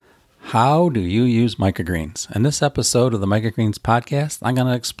How do you use microgreens? In this episode of the Microgreens podcast, I'm going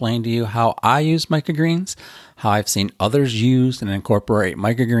to explain to you how I use microgreens, how I've seen others use and incorporate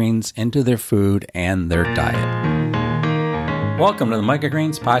microgreens into their food and their diet. Welcome to the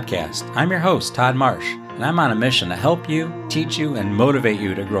Microgreens podcast. I'm your host, Todd Marsh, and I'm on a mission to help you, teach you, and motivate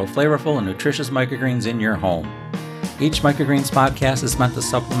you to grow flavorful and nutritious microgreens in your home. Each Microgreens podcast is meant to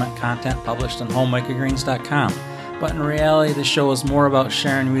supplement content published on homemicrogreens.com, but in reality, the show is more about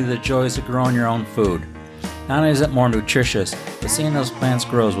sharing with you the joys of growing your own food. Not only is it more nutritious, but seeing those plants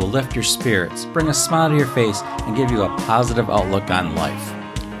grow will lift your spirits, bring a smile to your face, and give you a positive outlook on life.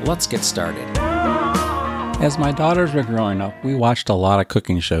 Let's get started. As my daughters were growing up, we watched a lot of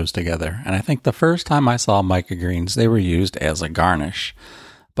cooking shows together, and I think the first time I saw microgreens, they were used as a garnish.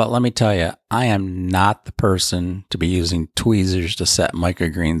 But let me tell you, I am not the person to be using tweezers to set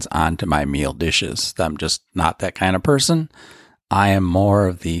microgreens onto my meal dishes. I'm just not that kind of person. I am more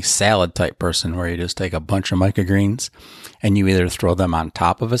of the salad type person where you just take a bunch of microgreens and you either throw them on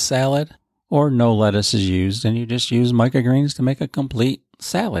top of a salad or no lettuce is used and you just use microgreens to make a complete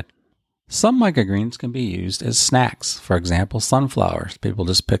salad. Some microgreens can be used as snacks. For example, sunflowers. People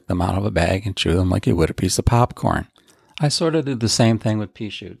just pick them out of a bag and chew them like you would a piece of popcorn. I sort of do the same thing with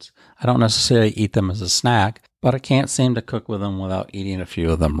pea shoots. I don't necessarily eat them as a snack, but I can't seem to cook with them without eating a few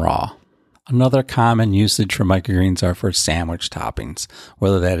of them raw. Another common usage for microgreens are for sandwich toppings,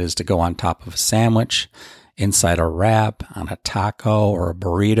 whether that is to go on top of a sandwich, inside a wrap, on a taco or a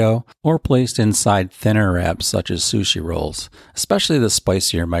burrito, or placed inside thinner wraps such as sushi rolls. Especially the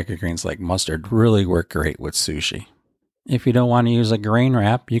spicier microgreens like mustard really work great with sushi. If you don't want to use a grain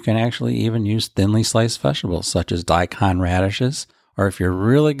wrap, you can actually even use thinly sliced vegetables such as daikon radishes, or if you're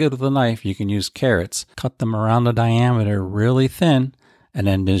really good with a knife, you can use carrots, cut them around the diameter really thin, and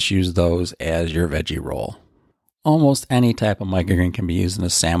then just use those as your veggie roll. Almost any type of microgreen can be used in a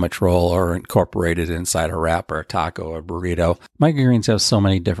sandwich roll or incorporated inside a wrap or a taco or burrito. Microgreens have so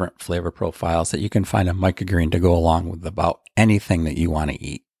many different flavor profiles that you can find a microgreen to go along with about anything that you want to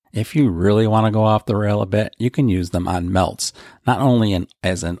eat. If you really want to go off the rail a bit, you can use them on melts, not only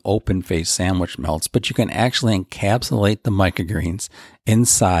as an open-faced sandwich melts, but you can actually encapsulate the microgreens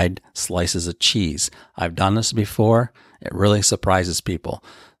inside slices of cheese. I've done this before. It really surprises people.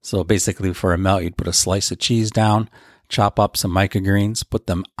 So basically for a melt, you'd put a slice of cheese down, chop up some microgreens, put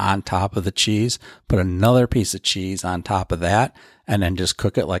them on top of the cheese, put another piece of cheese on top of that, and then just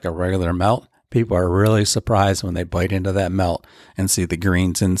cook it like a regular melt. People are really surprised when they bite into that melt and see the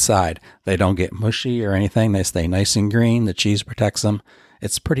greens inside. They don't get mushy or anything. They stay nice and green. The cheese protects them.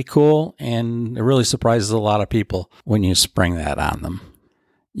 It's pretty cool, and it really surprises a lot of people when you spring that on them.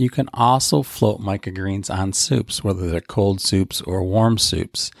 You can also float microgreens on soups, whether they're cold soups or warm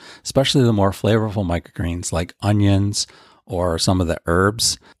soups, especially the more flavorful microgreens like onions or some of the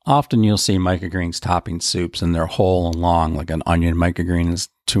herbs. Often you'll see microgreens topping soups and they're whole and long, like an onion microgreen is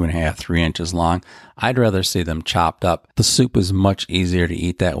 2.5, 3 inches long. I'd rather see them chopped up. The soup is much easier to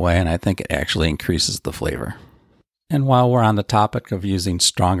eat that way, and I think it actually increases the flavor. And while we're on the topic of using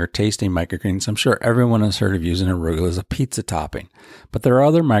stronger tasting microgreens, I'm sure everyone has heard of using arugula as a pizza topping. But there are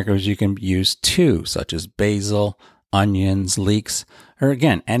other micros you can use too, such as basil, onions, leeks, or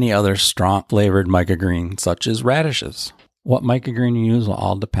again, any other strong flavored microgreen such as radishes. What microgreen you use will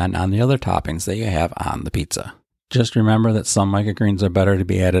all depend on the other toppings that you have on the pizza. Just remember that some microgreens are better to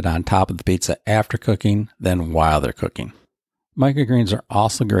be added on top of the pizza after cooking than while they're cooking. Microgreens are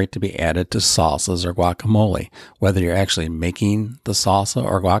also great to be added to salsas or guacamole, whether you're actually making the salsa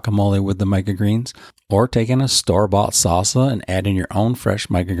or guacamole with the microgreens, or taking a store-bought salsa and adding your own fresh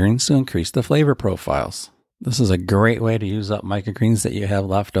microgreens to increase the flavor profiles. This is a great way to use up microgreens that you have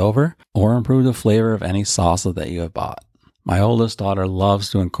left over, or improve the flavor of any salsa that you have bought. My oldest daughter loves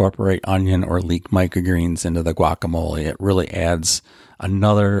to incorporate onion or leek microgreens into the guacamole. It really adds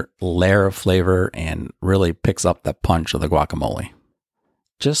another layer of flavor and really picks up the punch of the guacamole.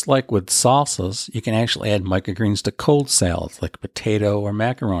 Just like with salsas, you can actually add microgreens to cold salads like potato or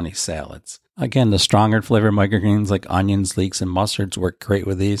macaroni salads. Again, the stronger flavored microgreens like onions, leeks, and mustards work great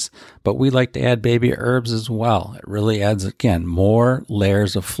with these, but we like to add baby herbs as well. It really adds, again, more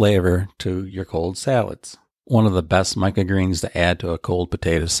layers of flavor to your cold salads. One of the best microgreens to add to a cold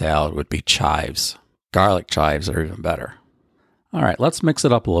potato salad would be chives. Garlic chives are even better. All right, let's mix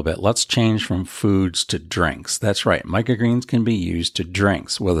it up a little bit. Let's change from foods to drinks. That's right, microgreens can be used to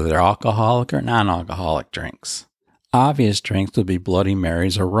drinks, whether they're alcoholic or non-alcoholic drinks. Obvious drinks would be Bloody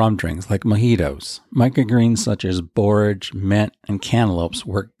Marys or rum drinks like mojitos. Microgreens such as borage, mint, and cantaloupes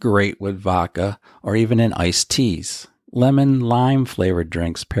work great with vodka or even in iced teas. Lemon lime flavored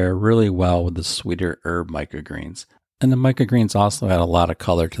drinks pair really well with the sweeter herb microgreens. And the microgreens also add a lot of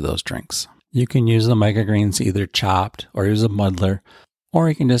color to those drinks. You can use the microgreens either chopped or use a muddler, or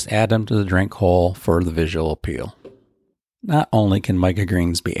you can just add them to the drink whole for the visual appeal. Not only can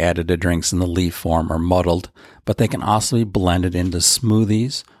microgreens be added to drinks in the leaf form or muddled, but they can also be blended into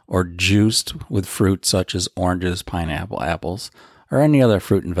smoothies or juiced with fruit such as oranges, pineapple, apples, or any other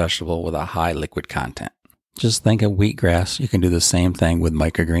fruit and vegetable with a high liquid content. Just think of wheatgrass. You can do the same thing with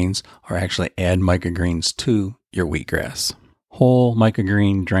microgreens, or actually add microgreens to your wheatgrass. Whole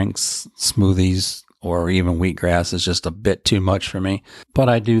microgreen drinks, smoothies, or even wheatgrass is just a bit too much for me, but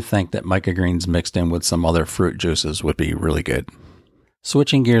I do think that microgreens mixed in with some other fruit juices would be really good.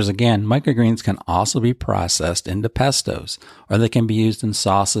 Switching gears again, microgreens can also be processed into pestos, or they can be used in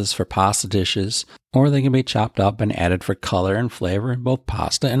sauces for pasta dishes, or they can be chopped up and added for color and flavor in both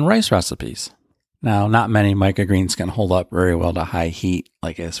pasta and rice recipes. Now, not many microgreens can hold up very well to high heat,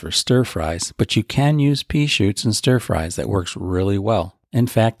 like as for stir fries, but you can use pea shoots in stir fries. That works really well. In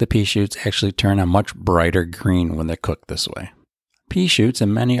fact, the pea shoots actually turn a much brighter green when they're cooked this way. Pea shoots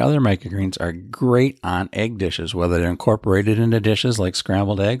and many other microgreens are great on egg dishes, whether they're incorporated into dishes like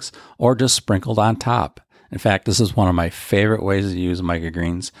scrambled eggs or just sprinkled on top. In fact, this is one of my favorite ways to use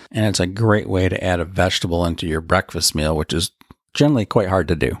microgreens, and it's a great way to add a vegetable into your breakfast meal, which is generally quite hard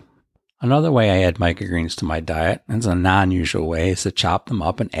to do. Another way I add microgreens to my diet, and it's a non-usual way, is to chop them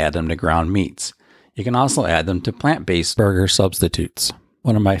up and add them to ground meats. You can also add them to plant-based burger substitutes.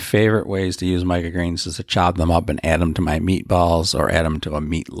 One of my favorite ways to use microgreens is to chop them up and add them to my meatballs or add them to a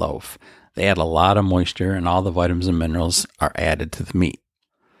meatloaf. They add a lot of moisture and all the vitamins and minerals are added to the meat.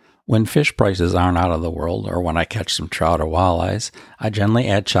 When fish prices aren't out of the world, or when I catch some trout or walleyes, I generally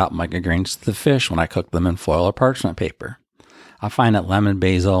add chopped microgreens to the fish when I cook them in foil or parchment paper. I find that lemon,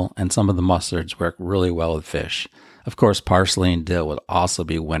 basil, and some of the mustards work really well with fish. Of course, parsley and dill would also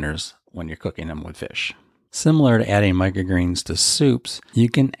be winners when you're cooking them with fish. Similar to adding microgreens to soups, you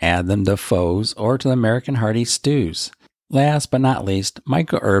can add them to photos or to American hearty stews. Last but not least,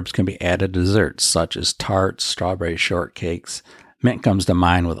 microherbs can be added to desserts such as tarts, strawberry shortcakes. Mint comes to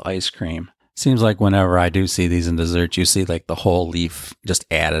mind with ice cream. Seems like whenever I do see these in desserts, you see like the whole leaf just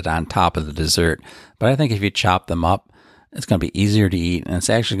added on top of the dessert. But I think if you chop them up, it's going to be easier to eat, and it's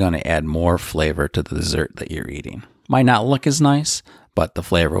actually going to add more flavor to the dessert that you're eating. Might not look as nice, but the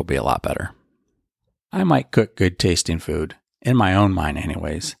flavor will be a lot better. I might cook good tasting food, in my own mind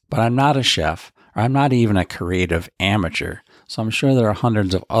anyways, but I'm not a chef, or I'm not even a creative amateur, so I'm sure there are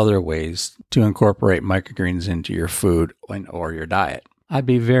hundreds of other ways to incorporate microgreens into your food or your diet. I'd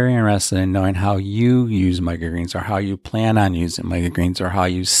be very interested in knowing how you use microgreens, or how you plan on using microgreens, or how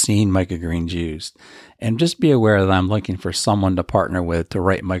you've seen microgreens used. And just be aware that I'm looking for someone to partner with to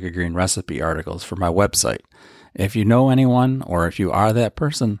write microgreen recipe articles for my website. If you know anyone, or if you are that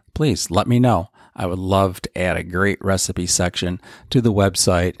person, please let me know. I would love to add a great recipe section to the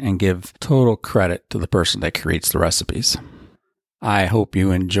website and give total credit to the person that creates the recipes. I hope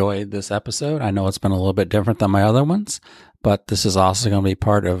you enjoyed this episode. I know it's been a little bit different than my other ones, but this is also going to be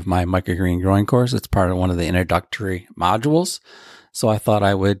part of my microgreen growing course. It's part of one of the introductory modules. So I thought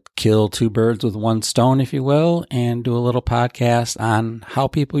I would kill two birds with one stone, if you will, and do a little podcast on how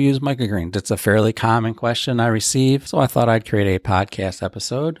people use microgreens. It's a fairly common question I receive, so I thought I'd create a podcast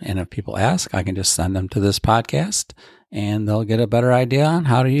episode. And if people ask, I can just send them to this podcast, and they'll get a better idea on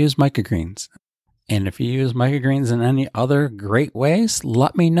how to use microgreens. And if you use microgreens in any other great ways,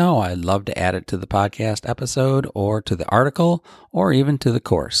 let me know. I'd love to add it to the podcast episode, or to the article, or even to the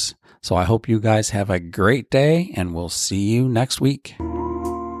course. So I hope you guys have a great day, and we'll see you next week.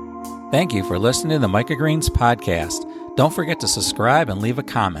 Thank you for listening to the Microgreens podcast. Don't forget to subscribe and leave a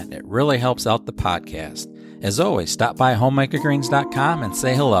comment. It really helps out the podcast. As always, stop by homemicrogreens.com and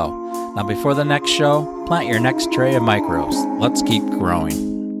say hello. Now, before the next show, plant your next tray of micros. Let's keep growing.